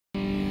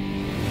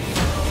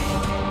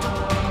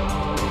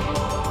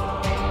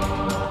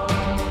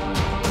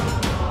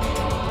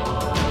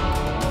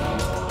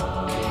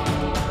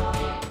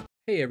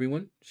Hey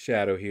everyone,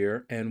 Shaedow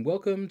here, and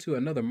welcome to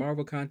another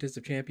Marvel Contest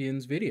of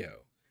Champions video.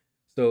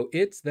 So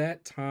it's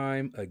that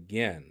time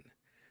again.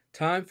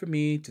 Time for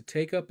me to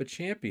take up a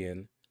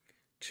champion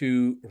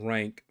to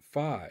rank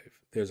 5.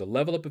 There's a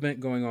level up event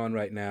going on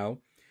right now.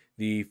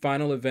 The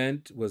final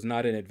event was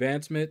not an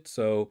advancement,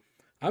 so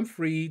I'm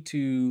free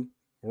to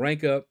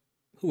rank up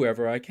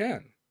whoever I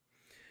can.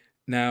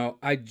 Now,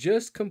 I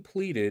just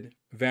completed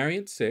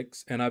Variant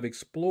 6 and I've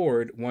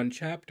explored one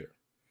chapter.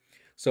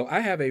 So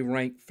I have a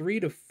rank 3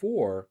 to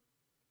 4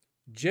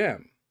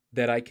 gem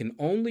that I can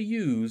only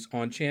use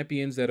on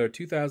champions that are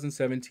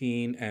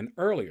 2017 and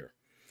earlier.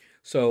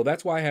 So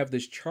that's why I have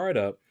this chart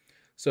up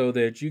so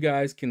that you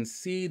guys can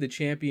see the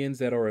champions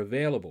that are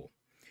available.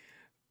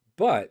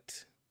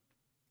 But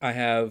I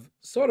have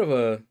sort of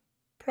a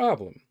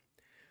problem.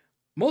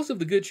 Most of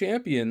the good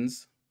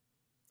champions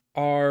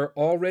are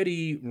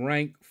already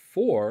rank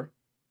 4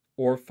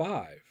 or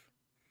 5.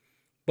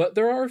 But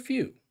there are a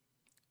few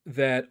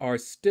that are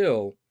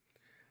still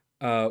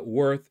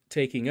worth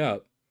taking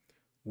up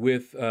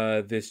with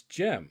this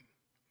gem.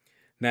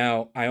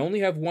 Now, I only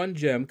have one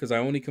gem because I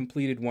only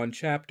completed one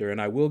chapter, and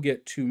I will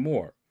get 2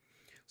 more.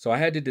 So I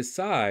had to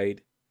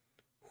decide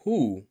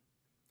who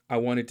I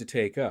wanted to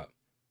take up.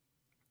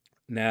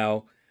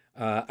 Now,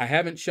 I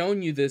haven't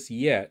shown you this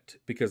yet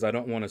because I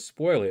don't want to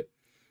spoil it,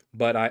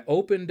 but I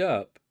opened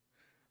up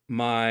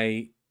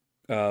my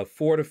 4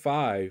 to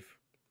 5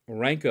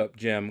 rank up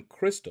gem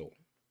crystal.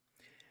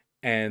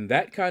 And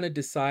that kind of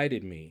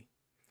decided me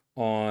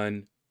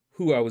on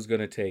who I was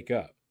going to take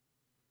up.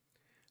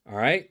 All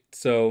right,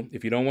 so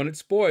if you don't want it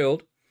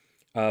spoiled,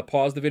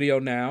 pause the video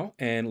now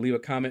and leave a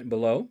comment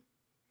below.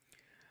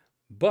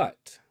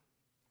 But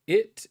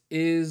it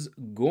is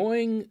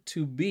going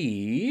to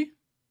be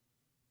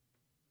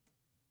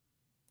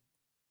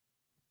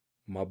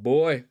my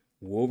boy,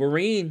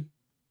 Wolverine.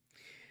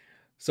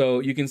 So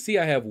you can see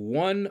I have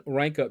one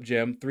rank up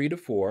gem, 3 to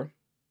 4.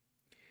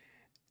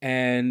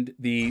 And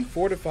the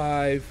 4 to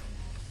 5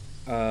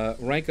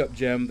 rank up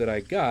gem that I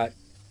got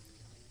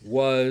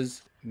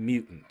was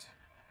Mutant.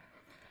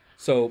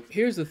 So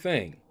here's the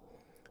thing.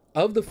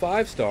 Of the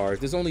 5 stars,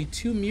 there's only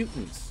 2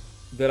 mutants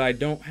that I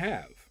don't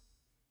have,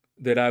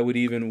 that I would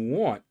even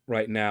want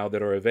right now,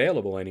 that are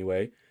available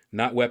anyway.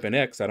 Not Weapon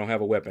X. I don't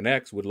have a Weapon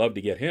X. Would love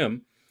to get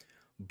him.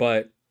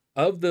 But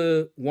of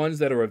the ones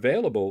that are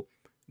available,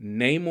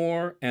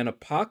 Namor and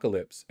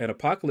Apocalypse. And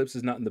Apocalypse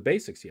is not in the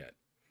basics yet,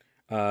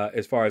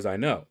 as far as I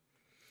know.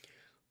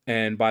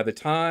 And by the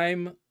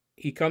time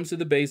he comes to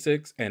the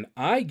basics and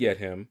I get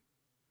him,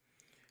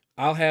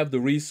 I'll have the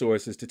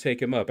resources to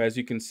take him up. As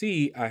you can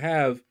see, I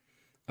have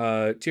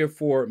tier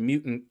 4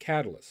 mutant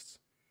catalysts.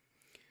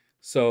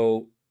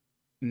 So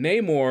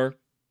Namor,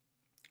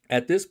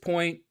 at this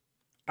point,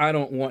 I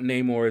don't want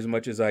Namor as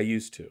much as I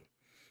used to.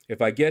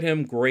 If I get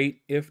him,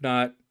 great. If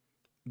not,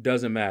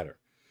 doesn't matter.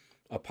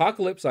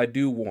 Apocalypse, I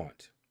do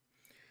want.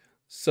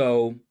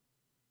 So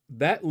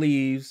that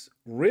leaves,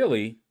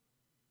 really,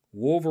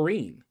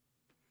 Wolverine.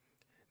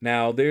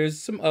 Now,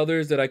 there's some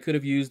others that I could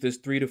have used this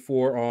 3 to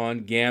 4 on.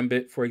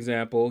 Gambit, for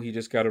example. He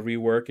just got a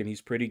rework, and he's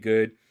pretty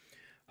good.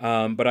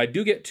 But I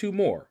do get 2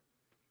 more.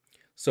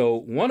 So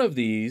one of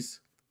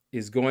these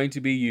is going to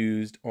be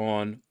used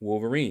on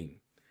Wolverine.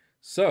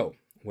 So,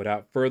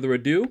 without further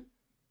ado,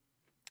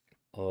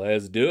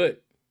 let's do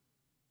it.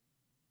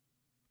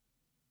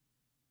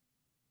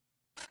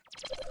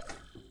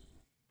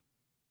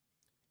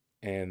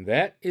 And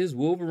that is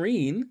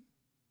Wolverine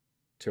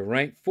to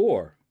rank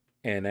 4.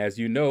 And as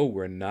you know,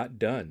 we're not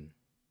done.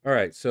 All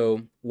right,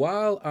 so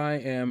while I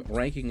am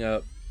ranking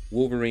up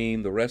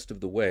Wolverine the rest of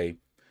the way,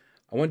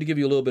 I wanted to give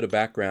you a little bit of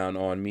background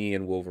on me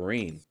and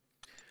Wolverine.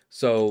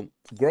 So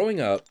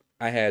growing up,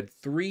 I had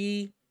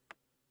 3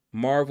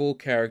 Marvel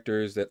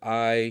characters that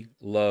I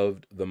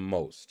loved the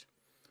most.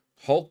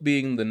 Hulk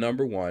being the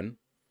number 1,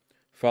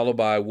 followed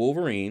by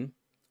Wolverine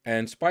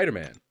and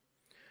Spider-Man.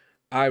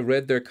 I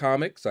read their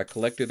comics, I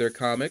collected their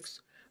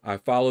comics. I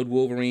followed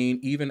Wolverine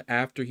even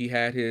after he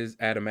had his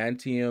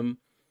adamantium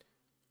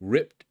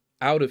ripped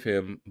out of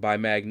him by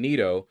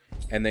Magneto,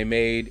 and they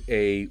made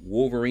a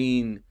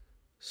Wolverine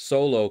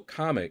solo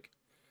comic.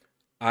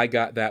 I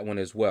got that one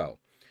as well.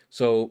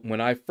 So when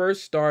I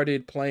first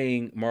started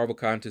playing Marvel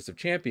Contest of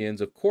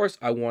Champions, of course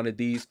I wanted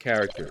these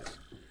characters.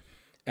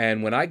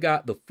 And when I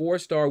got the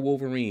 4-star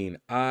Wolverine,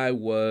 I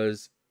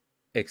was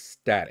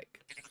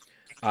ecstatic.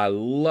 I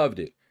loved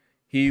it.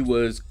 He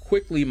was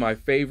quickly my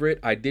favorite.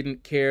 I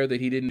didn't care that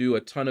he didn't do a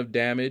ton of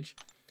damage.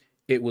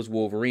 It was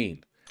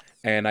Wolverine.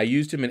 And I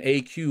used him in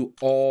AQ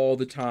all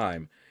the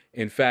time.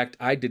 In fact,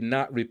 I did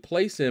not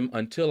replace him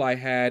until I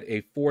had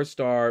a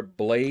 4-star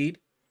Blade,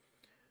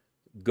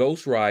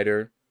 Ghost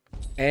Rider,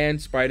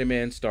 and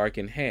Spider-Man Stark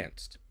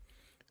Enhanced.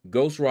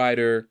 Ghost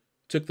Rider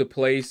took the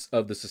place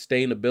of the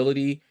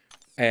sustainability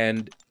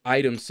and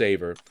item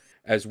saver,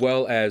 as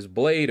well as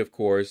Blade, of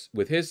course,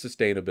 with his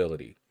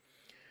sustainability.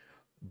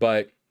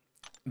 But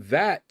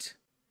that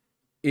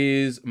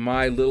is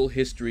my little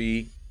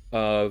history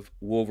of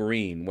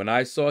Wolverine. When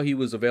I saw he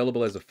was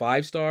available as a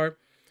 5-star,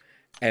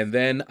 and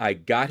then I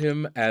got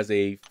him as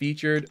a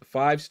featured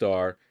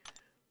 5-star,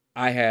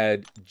 I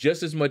had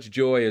just as much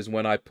joy as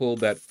when I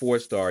pulled that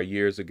 4-star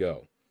years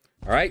ago.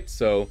 All right,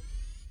 so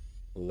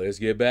let's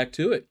get back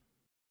to it.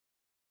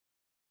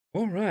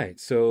 All right,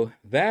 so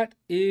that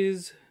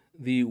is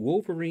the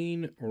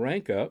Wolverine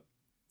rank up.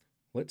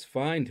 Let's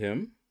find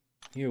him.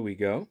 Here we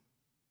go.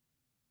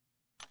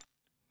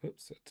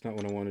 Oops, that's not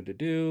what I wanted to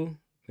do.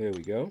 There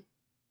we go.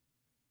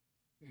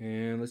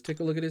 And let's take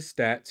a look at his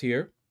stats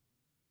here.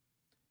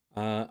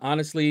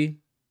 Honestly,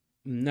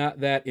 not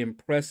that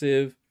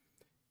impressive,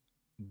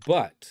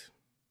 but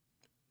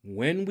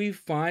when we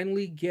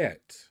finally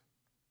get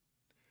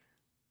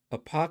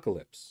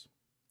Apocalypse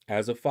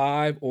as a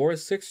 5 or a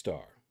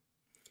 6-star,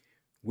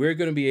 we're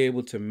going to be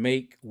able to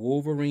make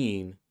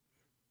Wolverine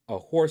a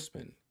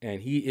horseman,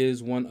 and he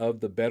is one of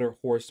the better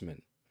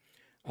horsemen.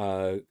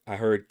 I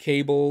heard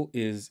Cable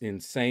is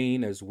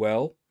insane as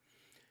well,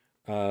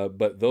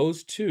 but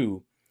those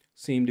two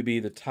seem to be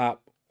the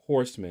top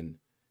horsemen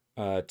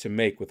to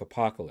make with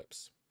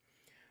Apocalypse.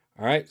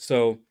 All right,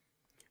 so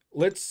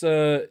let's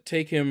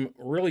take him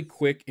really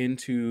quick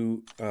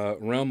into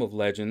Realm of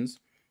Legends,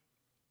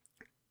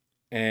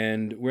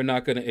 and we're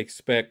not going to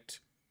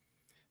expect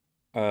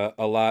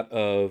a lot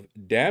of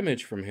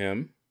damage from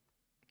him.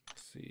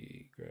 Let's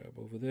see, grab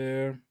over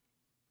there.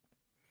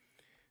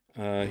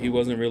 He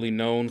wasn't really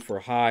known for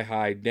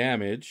high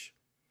damage.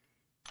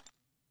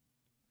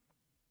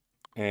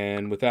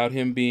 And without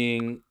him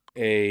being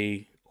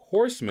a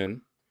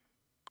horseman,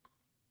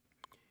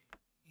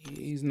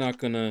 he's not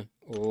going to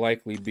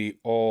likely be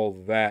all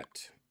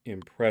that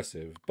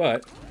impressive.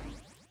 But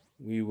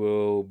we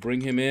will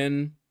bring him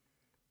in,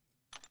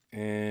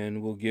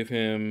 and we'll give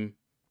him,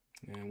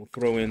 and we'll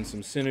throw in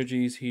some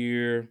synergies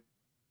here.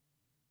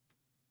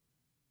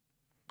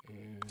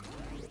 And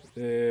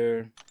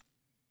there.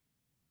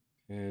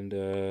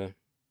 And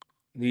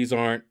these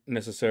aren't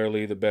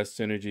necessarily the best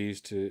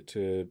synergies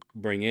to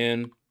bring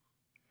in.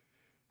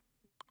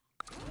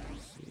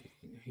 Let's see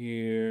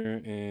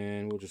here,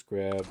 and we'll just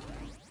grab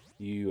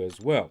you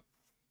as well.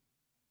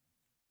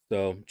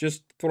 So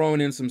just throwing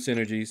in some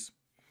synergies,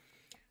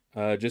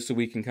 just so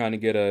we can kind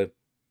of get a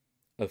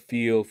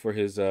feel for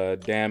his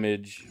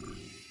damage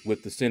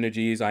with the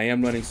synergies. I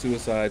am running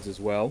suicides as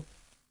well.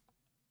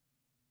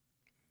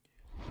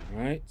 All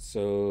right,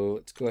 so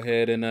let's go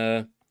ahead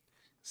and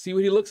see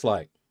what he looks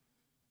like.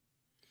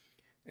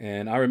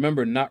 And I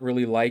remember not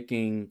really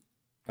liking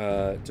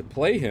to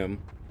play him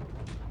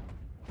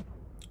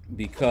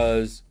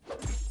because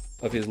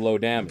of his low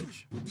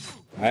damage.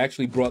 I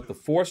actually brought the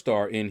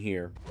 4-star in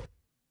here.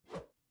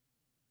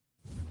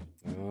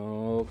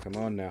 Oh, come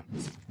on now.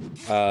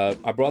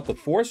 I brought the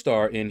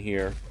 4-star in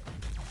here,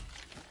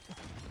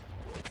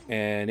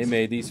 and it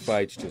made these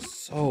fights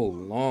just so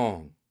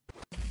long.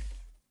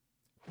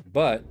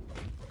 But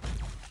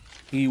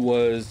he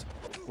was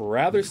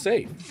rather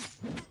safe.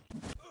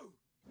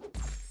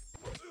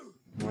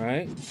 All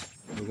right,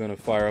 we're gonna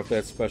fire up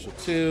that special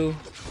 2.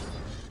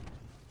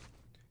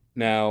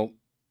 Now,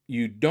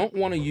 you don't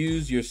want to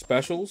use your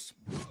specials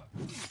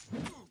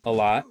a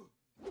lot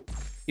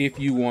if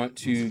you want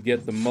to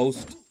get the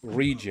most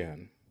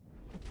regen.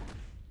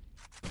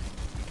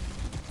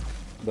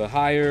 The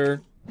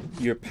higher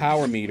your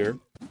power meter,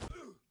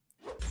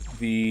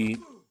 the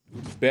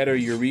better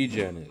your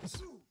regen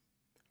is.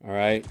 All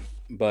right,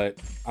 but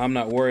I'm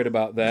not worried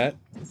about that.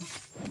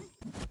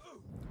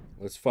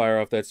 Let's fire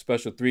off that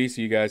special 3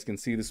 so you guys can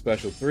see the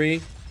special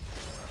 3.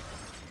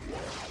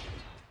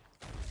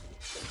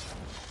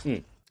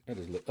 That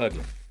just look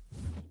ugly.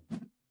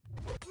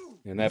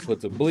 And that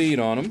puts a bleed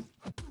on him.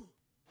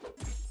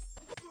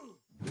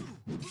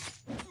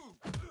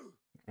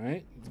 All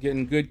right, he's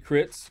getting good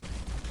crits.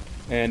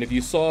 And if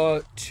you saw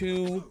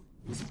 2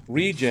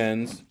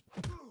 regens,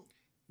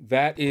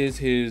 that is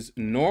his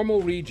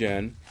normal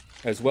regen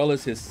as well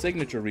as his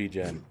signature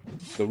regen.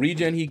 The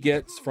regen he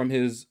gets from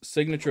his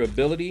signature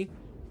ability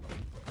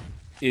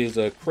is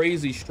a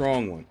crazy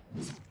strong one.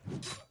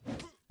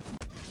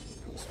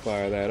 Let's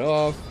fire that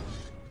off.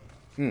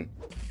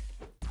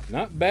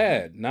 Not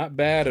bad. Not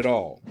bad at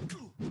all.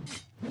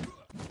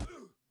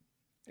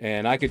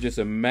 And I could just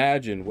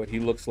imagine what he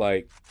looks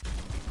like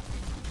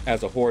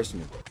as a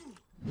horseman.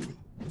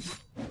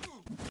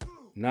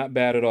 Not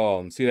bad at all.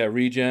 And see that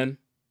regen?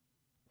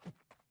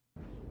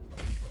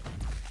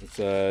 It's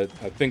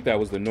I think that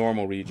was the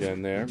normal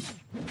regen there.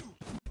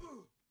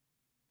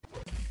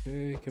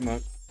 Okay, come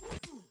on.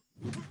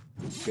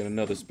 Let's get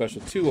another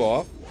special 2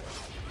 off.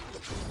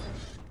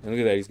 And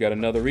look at that, he's got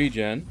another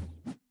regen.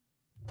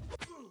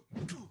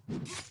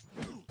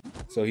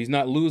 So he's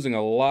not losing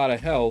a lot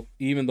of health,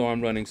 even though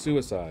I'm running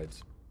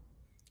suicides.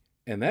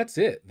 And that's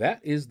it.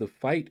 That is the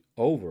fight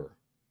over.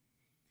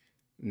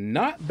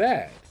 Not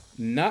bad.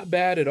 Not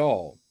bad at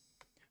all.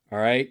 All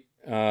right.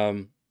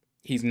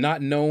 He's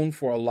not known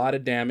for a lot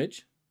of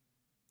damage,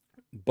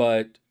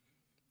 but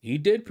he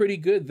did pretty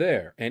good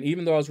there. And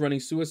even though I was running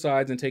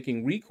suicides and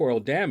taking recoil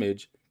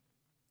damage,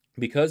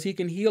 because he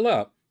can heal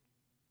up,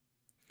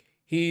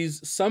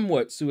 he's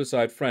somewhat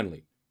suicide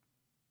friendly.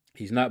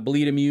 He's not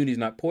bleed immune, he's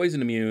not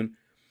poison immune,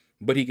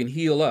 but he can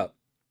heal up.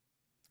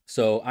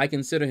 So I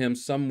consider him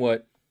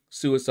somewhat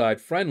suicide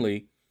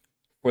friendly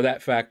for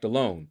that fact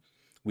alone.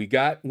 We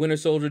got Winter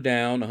Soldier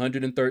down,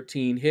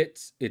 113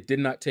 hits. It did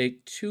not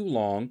take too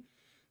long,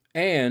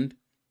 and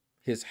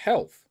his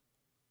health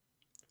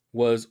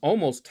was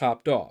almost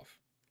topped off.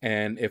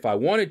 And if I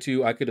wanted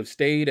to, I could have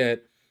stayed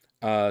at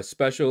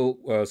special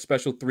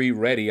 3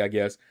 ready, I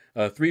guess,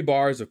 3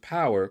 bars of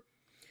power,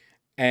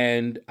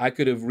 and I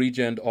could have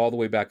regened all the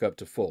way back up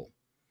to full.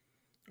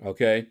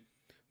 Okay,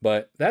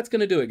 but that's going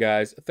to do it,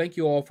 guys. Thank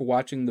you all for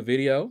watching the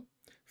video.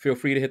 Feel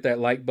free to hit that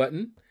like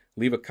button,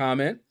 leave a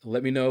comment,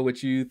 let me know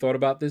what you thought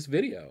about this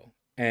video,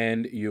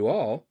 and you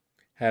all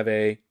have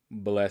a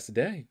blessed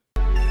day.